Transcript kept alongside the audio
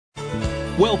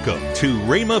Welcome to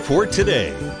Rhema for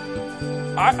Today.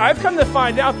 I've come to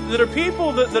find out that there are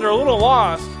people that are a little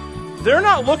lost. They're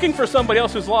not looking for somebody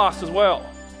else who's lost as well,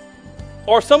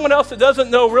 or someone else that doesn't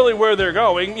know really where they're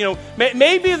going. You know,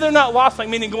 maybe they're not lost, like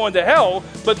meaning going to hell,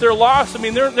 but they're lost. I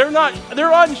mean, they're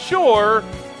unsure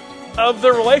of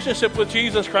their relationship with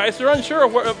Jesus Christ. They're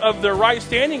unsure of their right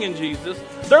standing in Jesus.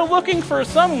 They're looking for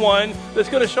someone that's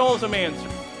going to show them some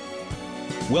answers.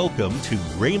 Welcome to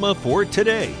Rhema for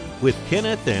Today with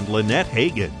Kenneth and Lynette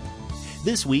Hagin.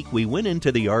 This week we went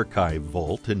into the archive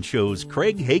vault and chose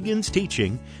Craig Hagin's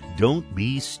teaching, Don't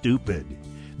Be Stupid.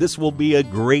 This will be a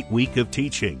great week of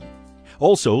teaching.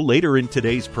 Also, later in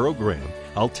today's program,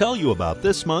 I'll tell you about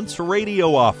this month's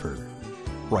radio offer.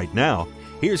 Right now,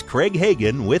 here's Craig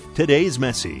Hagin with today's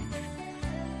message.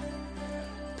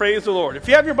 Praise the Lord. If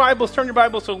you have your Bibles, turn your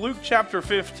Bibles to Luke chapter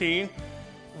 15.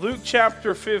 Luke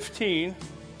chapter 15.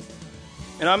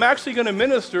 And I'm actually going to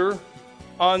minister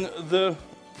on the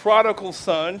prodigal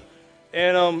son.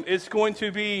 And it's going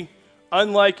to be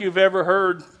unlike you've ever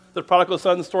heard the prodigal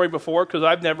son story before, because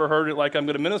I've never heard it like I'm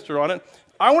going to minister on it.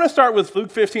 I want to start with Luke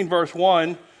 15 verse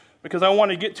 1, because I want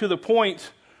to get to the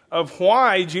point of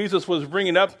why Jesus was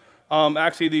bringing up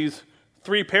actually these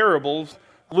three parables.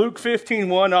 Luke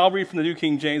 15:1, I'll read from the New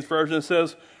King James Version. It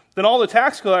says, Then all the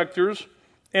tax collectors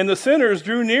and the sinners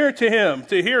drew near to him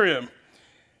to hear him.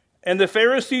 And the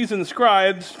Pharisees and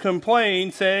scribes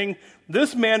complained, saying,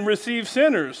 This man receives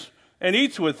sinners and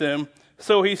eats with them.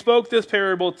 So he spoke this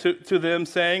parable to them,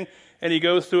 saying, and he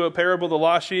goes through a parable of the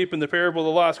lost sheep and the parable of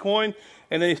the lost coin,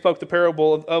 and then he spoke the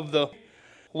parable of the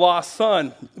lost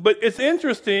son. But it's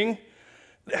interesting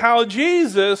how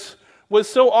Jesus was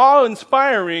so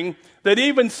awe-inspiring that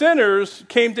even sinners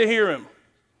came to hear him.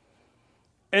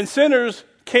 And sinners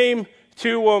came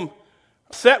to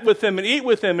sit with him and eat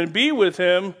with him and be with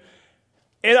him.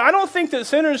 And I don't think that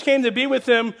sinners came to be with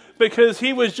him because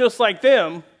he was just like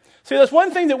them. See, that's one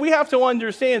thing that we have to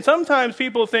understand. Sometimes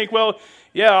people think, well,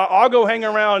 yeah, I'll go hang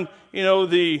around,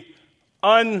 the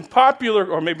unpopular,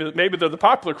 or maybe they're the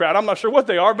popular crowd. I'm not sure what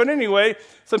they are. But anyway,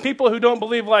 some people who don't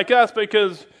believe like us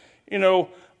because,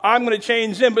 I'm going to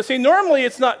change them. But see, normally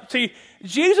it's not. See,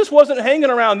 Jesus wasn't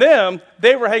hanging around them.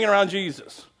 They were hanging around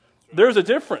Jesus. There's a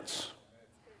difference.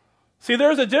 See,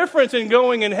 there's a difference in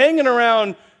going and hanging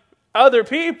around other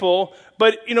people.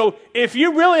 But, if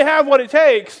you really have what it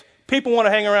takes, people want to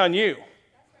hang around you.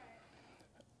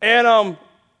 And I'm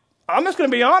just going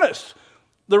to be honest.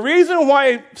 The reason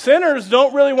why sinners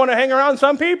don't really want to hang around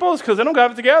some people is because they don't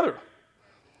have it together.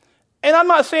 And I'm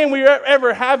not saying we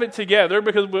ever have it together,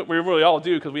 because we really all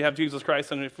do, because we have Jesus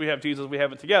Christ, and if we have Jesus, we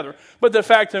have it together. But the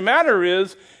fact of the matter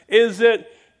is that,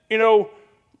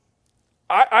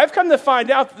 I've come to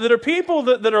find out that there are people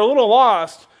that are a little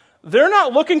lost. They're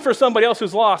not looking for somebody else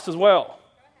who's lost as well,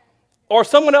 or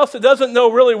someone else that doesn't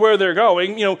know really where they're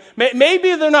going.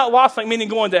 Maybe they're not lost, like meaning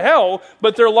going to hell,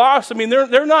 but they're lost. I mean,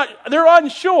 they're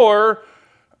unsure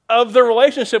of their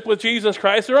relationship with Jesus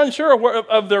Christ. They're unsure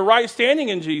of their right standing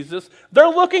in Jesus. They're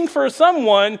looking for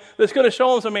someone that's going to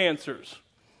show them some answers.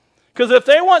 Because if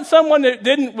they want someone that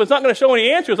was not going to show any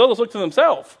answers, they'll just look to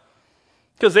themselves,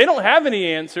 because they don't have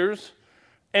any answers.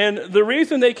 And the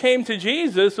reason they came to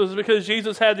Jesus was because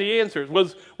Jesus had the answers.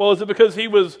 Was it because he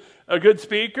was a good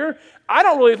speaker? I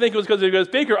don't really think it was because he was a good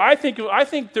speaker. I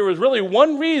think there was really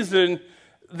one reason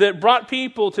that brought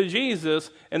people to Jesus,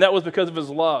 and that was because of his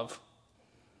love.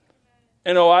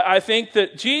 I think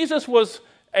that Jesus was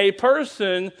a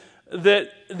person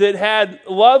that had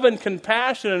love and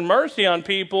compassion and mercy on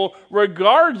people,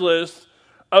 regardless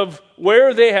of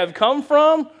where they have come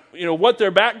from, what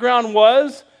their background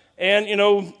was. And,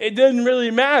 it didn't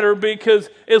really matter, because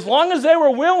as long as they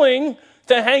were willing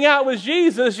to hang out with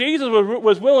Jesus, Jesus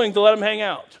was willing to let them hang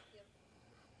out.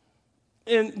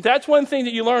 And that's one thing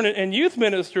that you learn in youth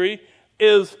ministry,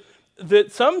 is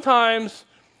that sometimes,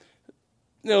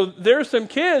 there's some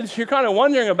kids, you're kind of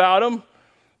wondering about them.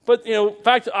 But, in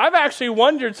fact, I've actually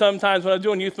wondered sometimes when I was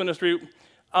doing youth ministry,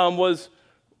 was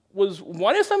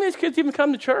why did some of these kids even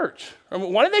come to church? I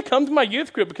mean, why did they come to my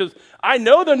youth group? Because I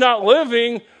know they're not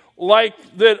living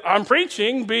like that I'm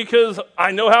preaching, because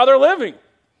I know how they're living.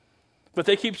 But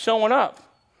they keep showing up.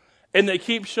 And they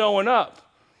keep showing up.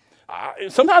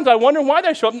 Sometimes I wonder why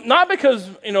they show up. Not because,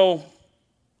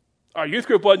 our youth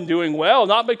group wasn't doing well.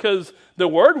 Not because the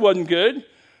word wasn't good.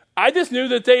 I just knew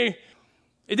that it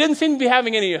didn't seem to be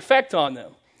having any effect on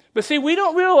them. But see, we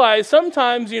don't realize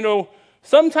sometimes,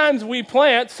 sometimes we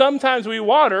plant, sometimes we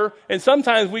water, and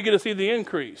sometimes we get to see the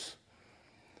increase.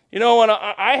 And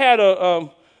I had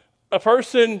a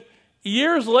person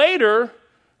years later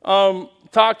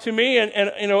talked to me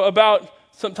and about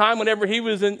sometime whenever he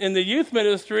was in the youth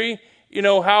ministry,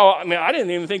 I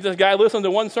didn't even think this guy listened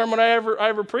to one sermon I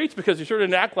ever preached because he sure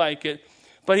didn't act like it.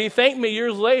 But he thanked me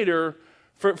years later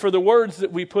for the words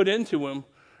that we put into him.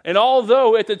 And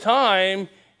although at the time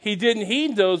he didn't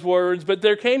heed those words, but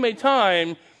there came a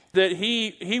time that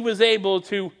he was able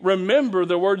to remember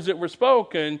the words that were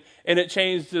spoken, and it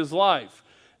changed his life.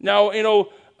 Now,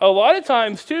 a lot of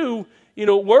times too,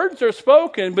 words are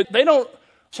spoken, but they don't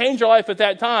change your life at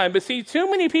that time. But see, too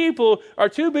many people are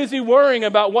too busy worrying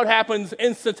about what happens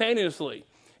instantaneously.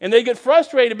 And they get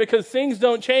frustrated because things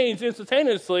don't change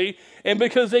instantaneously. And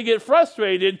because they get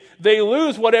frustrated, they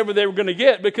lose whatever they were going to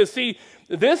get. Because see,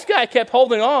 this guy kept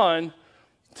holding on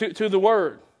to the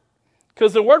word.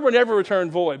 Because the word will never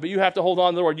return void. But you have to hold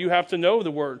on to the word. You have to know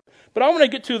the word. But I want to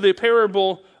get to the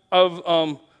parable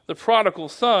of the prodigal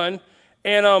son.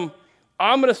 And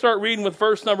I'm going to start reading with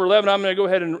verse number 11. I'm going to go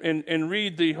ahead and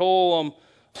read the whole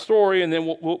story. And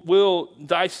then we'll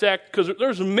dissect. Because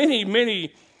there's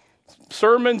many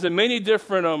sermons and many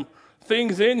different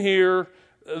things in here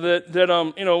that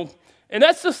and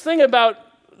that's the thing about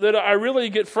that I really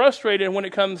get frustrated when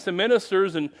it comes to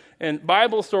ministers and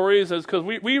Bible stories is because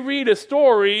we read a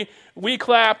story, we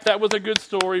clap, that was a good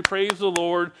story, praise the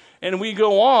Lord, and we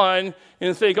go on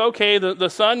and think, okay, the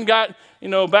son got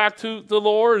back to the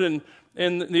Lord and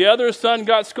the other son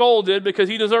got scolded because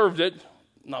he deserved it,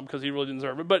 not because he really didn't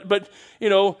deserve it, but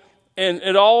and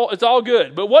it's all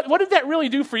good. But what did that really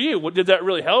do for you? Did that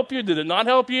really help you? Did it not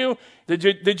help you?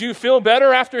 Did you feel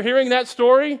better after hearing that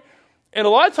story? And a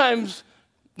lot of times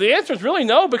the answer is really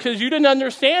no, because you didn't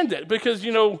understand it. Because,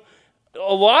 a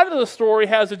lot of the story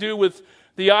has to do with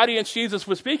the audience Jesus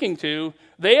was speaking to.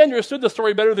 They understood the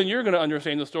story better than you're going to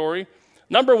understand the story.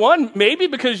 Number one, maybe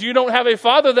because you don't have a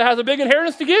father that has a big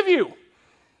inheritance to give you.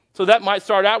 So that might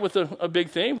start out with a big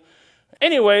theme.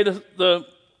 Anyway, the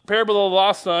parable of the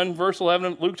lost son, verse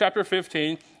 11, Luke chapter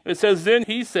 15, it says, "Then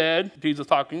he said," Jesus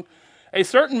talking, "a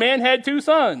certain man had 2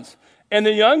 sons, and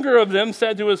the younger of them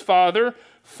said to his father,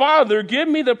 'Father, give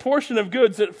me the portion of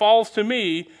goods that falls to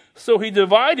me.' So he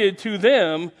divided to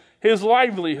them his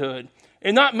livelihood.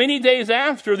 And not many days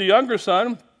after, the younger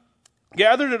son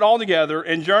gathered it all together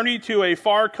and journeyed to a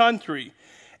far country,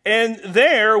 and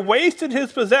there wasted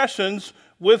his possessions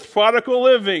with prodigal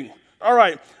living." All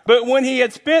right, but when he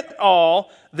had spent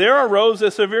all, there arose a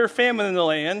severe famine in the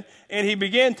land, and he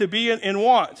began to be in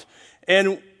want.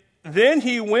 And then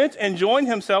he went and joined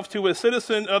himself to a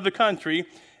citizen of the country,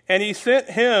 and he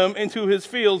sent him into his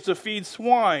fields to feed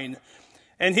swine.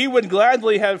 And he would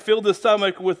gladly have filled his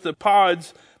stomach with the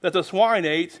pods that the swine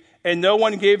ate, and no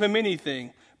one gave him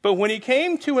anything. But when he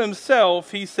came to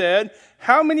himself, he said,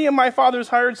 "How many of my father's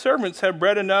hired servants have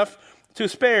bread enough to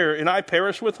spare, and I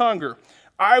perish with hunger?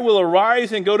 I will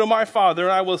arise and go to my father,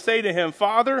 and I will say to him,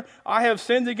 'Father, I have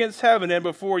sinned against heaven and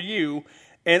before you,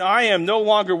 and I am no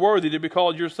longer worthy to be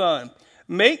called your son.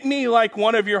 Make me like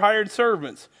one of your hired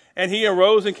servants.' And he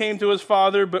arose and came to his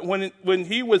father, but when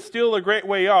he was still a great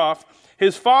way off,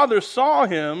 his father saw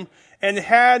him and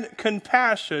had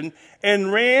compassion,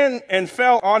 and ran and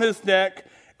fell on his neck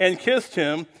and kissed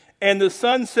him. And the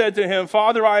son said to him,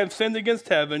 'Father, I have sinned against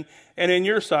heaven and in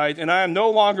your sight, and I am no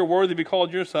longer worthy to be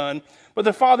called your son.' But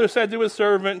the father said to his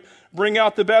servant, 'Bring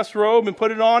out the best robe and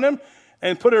put it on him,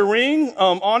 and put a ring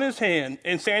on his hand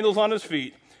and sandals on his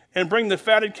feet. And bring the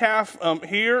fatted calf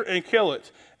here and kill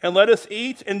it. And let us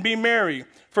eat and be merry.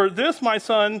 For this my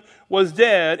son was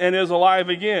dead and is alive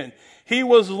again. He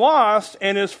was lost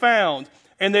and is found.'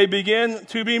 And they began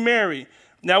to be merry.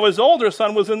 Now his older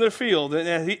son was in the field,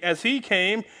 and as he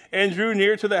came and drew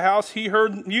near to the house, he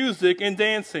heard music and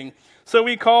dancing. So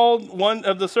he called one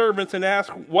of the servants and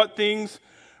asked what these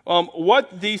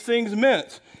things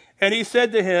meant. And he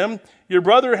said to him, 'Your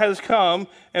brother has come,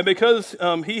 and because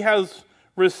he has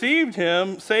received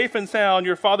him safe and sound,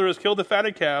 your father has killed the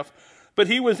fatted calf.' But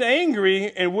he was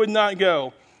angry and would not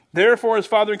go. Therefore his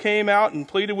father came out and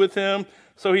pleaded with him.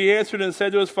 So he answered and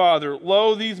said to his father,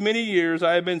 'Lo, these many years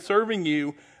I have been serving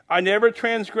you. I never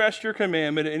transgressed your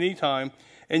commandment at any time,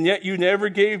 and yet you never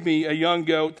gave me a young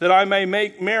goat, that I may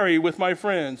make merry with my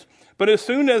friends. But as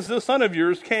soon as this son of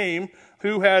yours came,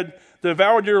 who had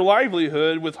devoured your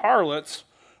livelihood with harlots,'"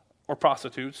 or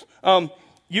prostitutes,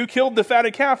 "you killed the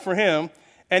fatted calf for him.'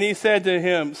 And he said to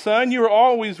him, 'Son, you are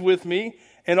always with me,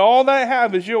 and all that I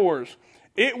have is yours.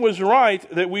 It was right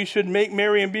that we should make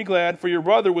merry and be glad, for your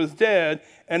brother was dead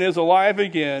and is alive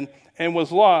again, and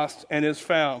was lost and is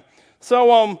found.'"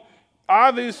 So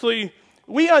obviously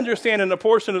we understand in a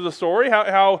portion of the story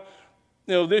how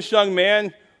this young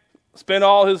man spent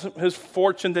all his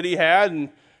fortune that he had and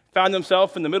found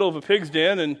himself in the middle of a pig's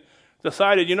den and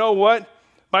decided, you know what?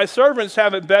 my servants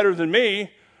have it better than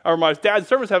me, or my dad's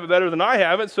servants have it better than I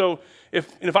have it. So if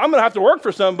I'm going to have to work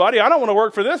for somebody, I don't want to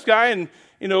work for this guy and,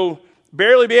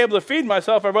 barely be able to feed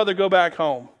myself. I'd rather go back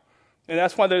home. And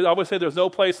that's why they always say there's no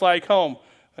place like home.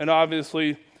 And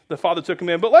obviously the father took him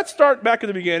in. But let's start back at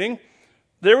the beginning.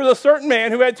 There was a certain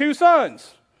man who had 2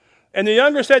 sons. And the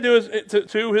younger said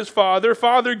to his father,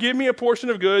 "Father, give me a portion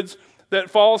of goods that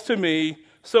falls to me."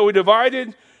 So he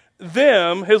divided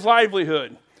them his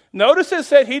livelihood. Notice it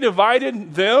said he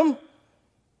divided them.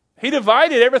 He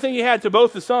divided everything he had to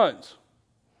both his sons.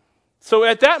 So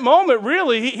at that moment,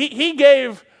 really, he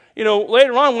gave,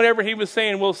 later on, whenever he was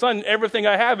saying, "Well, son, everything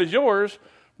I have is yours,"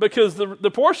 because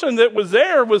the portion that was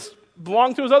there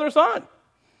belonged to his other son.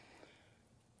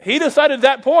 He decided at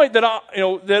that point that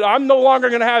that I'm no longer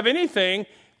going to have anything.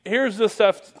 Here's the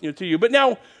stuff to you. But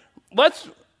now let's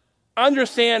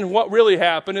understand what really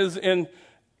happened. Is in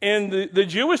the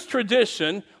Jewish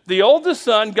tradition, the oldest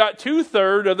son got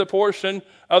 2/3 of the portion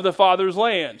of the father's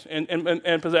land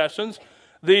and possessions.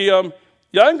 The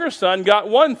younger son got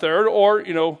 1/3,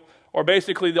 or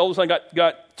basically the oldest son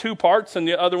got 2 parts, and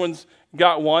the other ones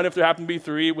got 1. If there happened to be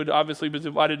 3, it would obviously be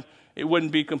divided. It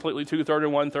wouldn't be completely 2/3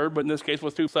 and 1/3, but in this case,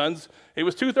 with 2 sons, it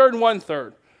was 2/3 and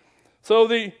 1/3. So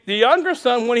the younger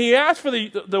son, when he asked for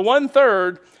the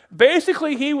 1/3,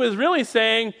 basically he was really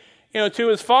saying, to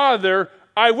his father,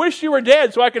 "I wish you were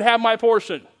dead so I could have my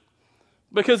portion."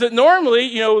 Because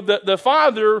normally, the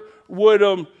father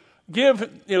would give,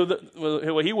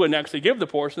 he wouldn't actually give the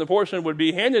portion. The portion would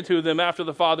be handed to them after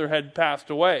the father had passed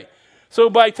away. So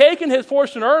by taking his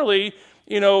portion early,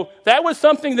 that was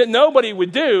something that nobody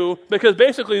would do, because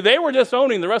basically they were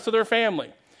disowning the rest of their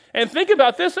family. And think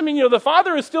about this. The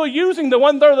father is still using the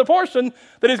 1/3 of the portion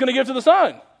that he's going to give to the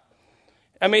son.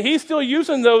 He's still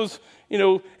using those,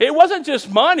 it wasn't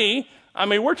just money.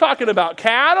 We're talking about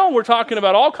cattle. We're talking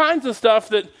about all kinds of stuff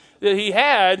that he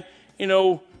had.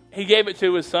 He gave it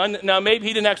to his son. Now, maybe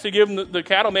he didn't actually give him the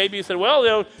cattle. Maybe he said,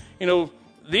 "Well,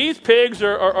 these pigs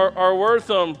are worth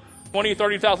 $20,000,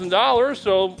 $30,000.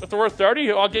 So if they're worth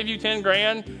 30, I'll give you 10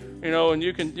 grand. And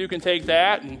you can take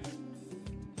that."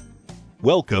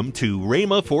 Welcome to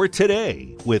Rhema for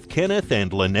Today with Kenneth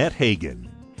and Lynette Hagin.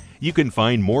 You can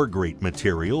find more great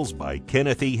materials by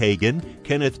Kenneth E. Hagin,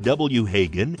 Kenneth W.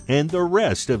 Hagin, and the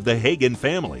rest of the Hagin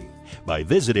family by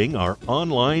visiting our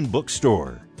online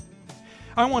bookstore.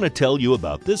 I want to tell you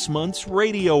about this month's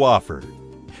radio offer.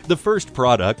 The first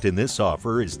product in this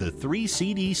offer is the 3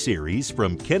 CD series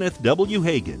from Kenneth W.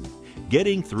 Hagin,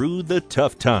 Getting Through the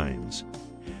Tough Times.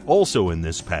 Also in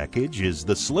this package is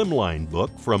the Slimline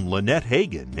book from Lynette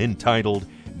Hagin entitled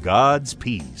God's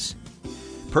Peace.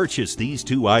 Purchase these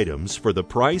 2 items for the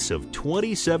price of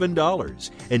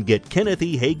 $27 and get Kenneth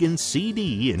E. Hagin's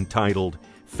CD entitled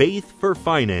Faith for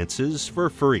Finances for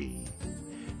free.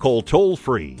 Call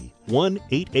toll-free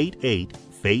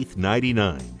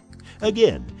 1-888-FAITH-99.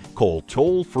 Again, call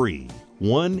toll-free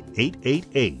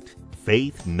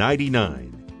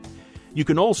 1-888-FAITH-99. You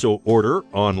can also order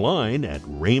online at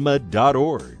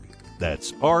rhema.org.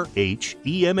 That's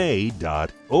RHEMA.org.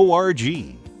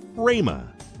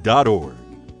 rhema.org.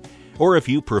 Or if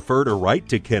you prefer to write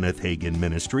to Kenneth Hagin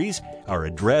Ministries, our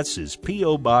address is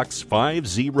P.O. Box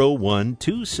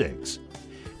 50126,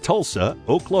 Tulsa,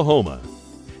 Oklahoma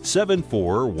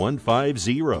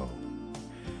 74150.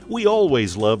 We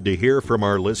always love to hear from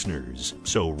our listeners,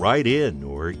 so write in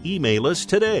or email us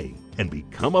today and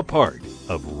become a part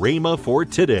of Rhema for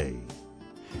Today.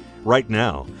 Right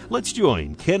now, let's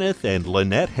join Kenneth and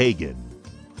Lynette Hagin.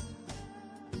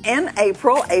 In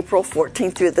April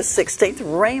 14th through the 16th,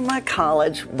 Rhema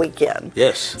College Weekend.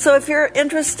 Yes. So if you're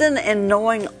interested in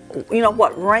knowing,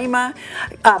 what Rhema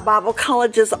Bible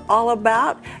College is all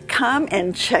about, come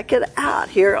and check it out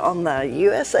here on the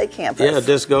USA campus. Yeah,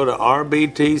 just go to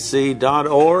rbtc.org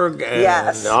and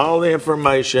yes, all the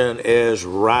information is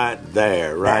right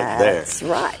there, That's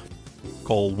right.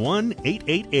 Call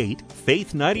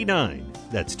 1-888-FAITH-99.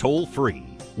 That's toll free.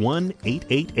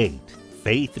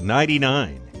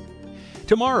 1-888-FAITH-99.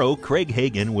 Tomorrow, Craig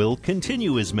Hagin will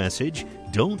continue his message,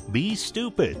 Don't Be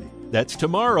Stupid. That's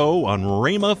tomorrow on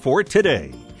Rhema for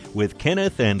Today with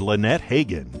Kenneth and Lynette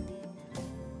Hagin.